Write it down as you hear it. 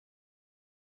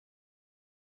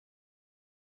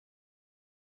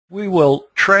we will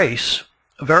trace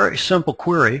a very simple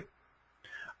query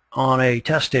on a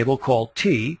test table called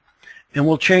T, and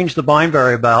we'll change the bind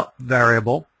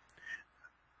variable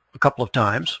a couple of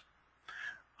times.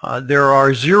 There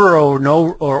are 0,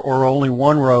 no, or only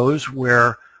 1 rows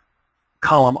where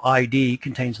column ID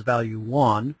contains the value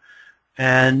 1,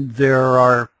 and there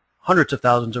are hundreds of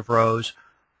thousands of rows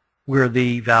where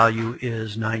the value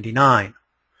is 99.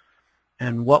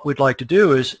 And what we'd like to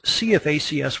do is see if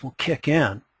ACS will kick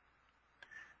in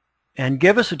and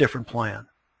give us a different plan.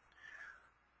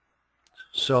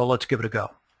 So let's give it a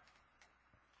go.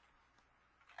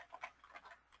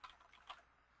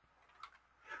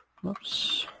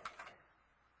 Oops.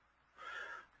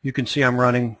 You can see I'm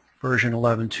running version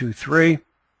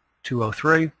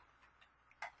 11.2.3.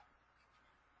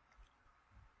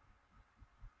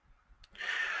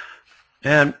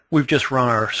 And we've just run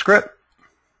our script,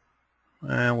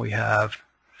 and we have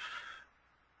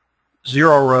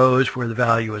 0 rows where the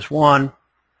value is 1,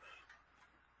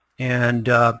 and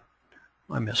I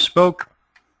misspoke,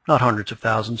 not hundreds of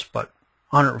thousands, but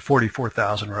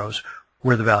 144,000 rows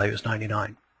where the value is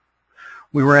 99.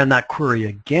 We ran that query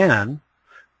again,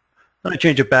 then I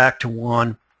changed it back to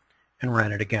 1 and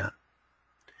ran it again.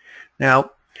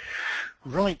 Now,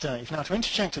 right, Dave. Now, to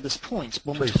interject at this point,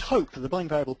 one would please. hope that the bind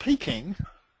variable peaking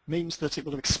means that it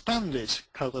will have expanded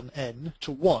 :n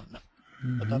to 1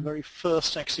 at that very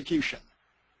first execution.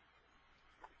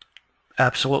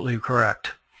 Absolutely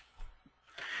correct.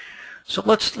 So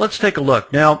let's take a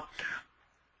look. Now,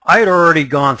 I had already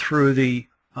gone through the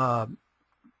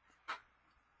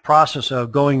process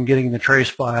of going and getting the trace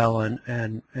file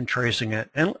and tracing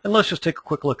it. And let's just take a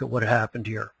quick look at what happened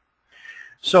here.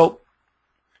 So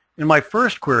in my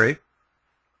first query,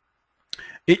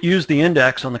 it used the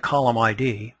index on the column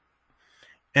ID.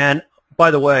 And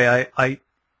by the way, I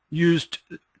used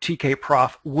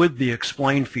tkprof with the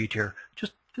explain feature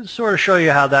just to sort of show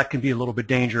you how that can be a little bit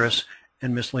dangerous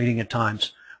and misleading at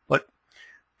times. But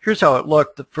here's how it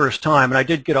looked the first time, and I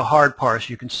did get a hard parse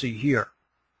you can see here.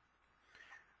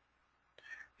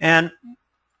 And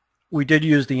we did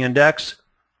use the index.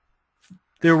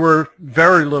 There were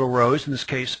very little rows, in this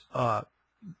case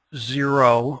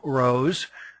 0 rows,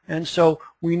 and so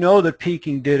we know that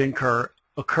peaking did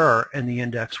occur and the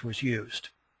index was used.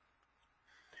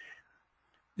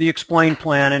 The explain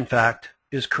plan, in fact,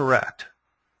 is correct.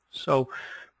 So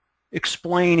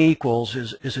explain equals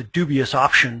is a dubious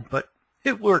option, but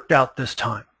it worked out this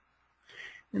time.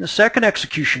 In the second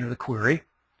execution of the query,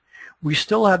 we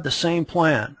still have the same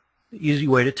plan. The easy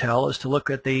way to tell is to look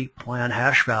at the plan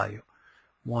hash value,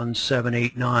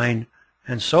 1789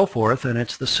 and so forth, and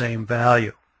it's the same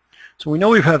value. So we know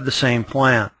we have the same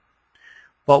plan,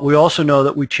 but we also know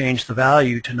that we changed the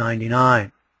value to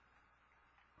 99.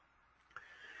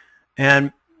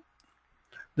 And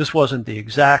this wasn't the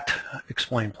exact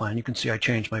explain plan. You can see I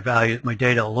changed my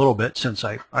data a little bit since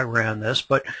I ran this,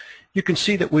 but you can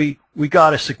see that we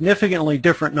got a significantly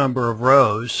different number of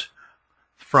rows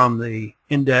from the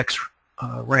index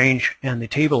range and the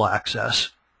table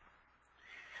access.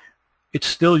 It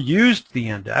still used the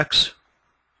index,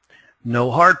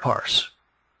 no hard parse.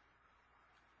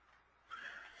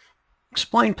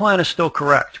 Explain plan is still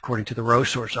correct according to the row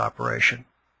source operation.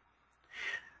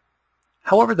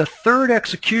 However, the third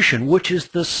execution, which is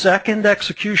the second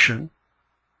execution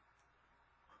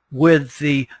with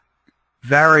the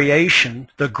variation,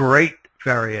 the great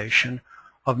variation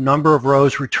of number of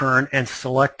rows returned and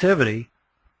selectivity,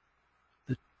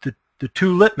 the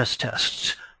two litmus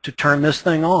tests to turn this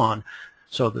thing on.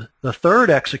 So the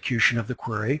third execution of the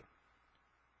query,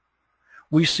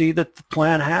 we see that the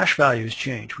plan hash values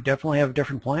change. We definitely have a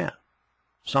different plan.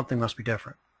 Something must be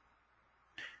different.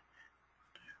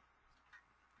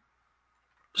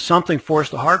 Something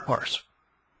forced a hard parse.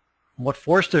 What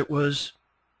forced it was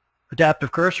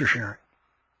adaptive cursor sharing.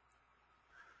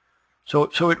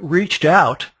 So it reached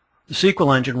out, the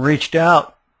SQL engine reached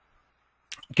out,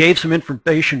 gave some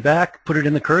information back, put it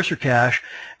in the cursor cache,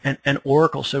 and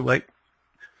Oracle said, wait,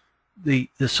 the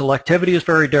selectivity is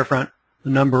very different, the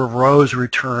number of rows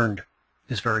returned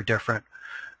is very different.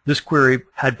 This query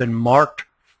had been marked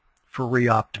for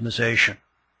re-optimization.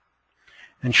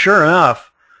 And sure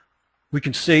enough, we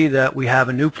can see that we have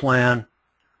a new plan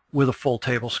with a full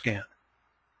table scan.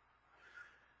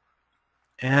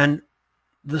 And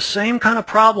the same kind of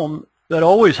problem that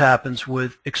always happens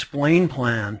with explain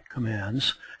plan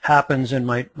commands happens in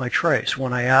my trace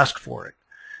when I ask for it.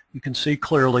 You can see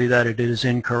clearly that it is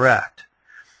incorrect.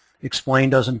 Explain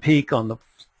doesn't peak on the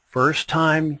first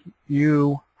time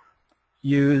you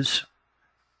use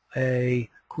a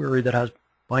query that has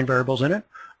bind variables in it,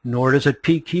 nor does it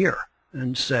peak here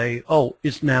and say, oh,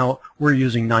 it's now we're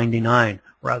using 99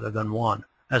 rather than 1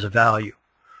 as a value.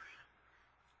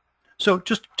 So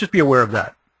just be aware of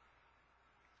that.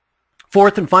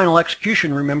 Fourth and final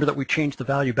execution, remember that we changed the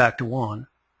value back to 1.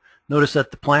 Notice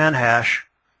that the plan hash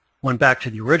went back to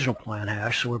the original plan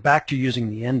hash, so we're back to using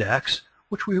the index,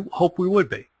 which we hope we would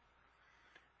be.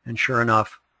 And sure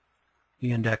enough,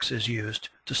 the index is used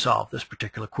to solve this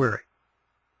particular query.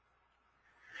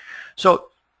 So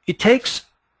it takes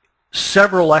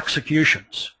several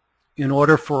executions in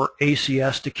order for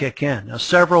ACS to kick in. Now,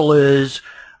 several is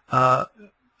a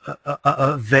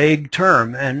vague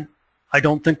term, and I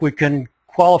don't think we can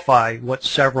qualify what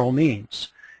several means.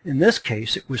 In this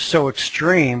case, it was so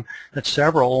extreme that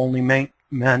several only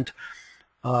meant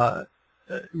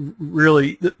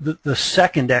really the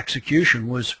second execution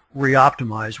was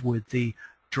re-optimized with the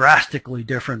drastically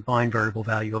different bind variable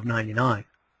value of 99.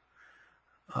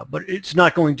 But it's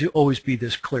not going to always be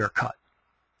this clear cut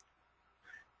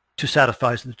to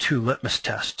satisfy the 2 litmus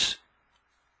tests.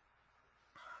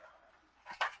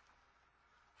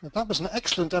 That was an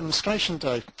excellent demonstration,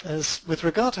 Dave. As with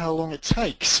regard to how long it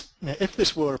takes, if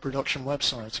this were a production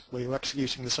website where you're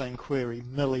executing the same query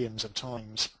millions of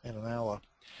times in an hour,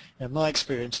 my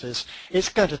experience is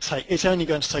it's only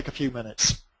going to take a few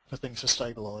minutes for things to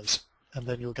stabilize, and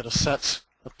then you'll get a set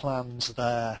of plans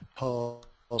there,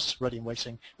 paths, ready and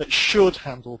waiting, that should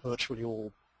handle virtually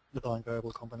all the bind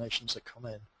variable combinations that come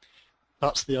in.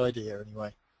 That's the idea,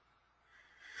 anyway.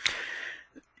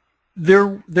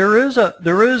 There is,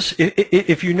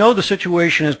 if you know the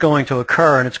situation is going to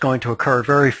occur and it's going to occur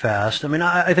very fast. I mean,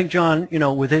 I think John,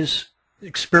 with his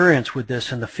experience with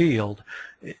this in the field,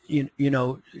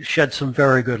 shed some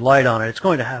very good light on it. It's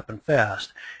going to happen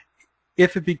fast.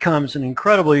 If it becomes an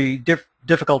incredibly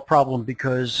difficult problem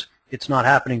because it's not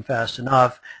happening fast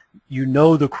enough,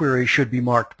 the query should be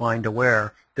marked bind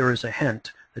aware. There is a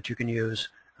hint that you can use,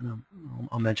 and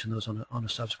I'll mention those on a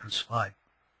subsequent slide.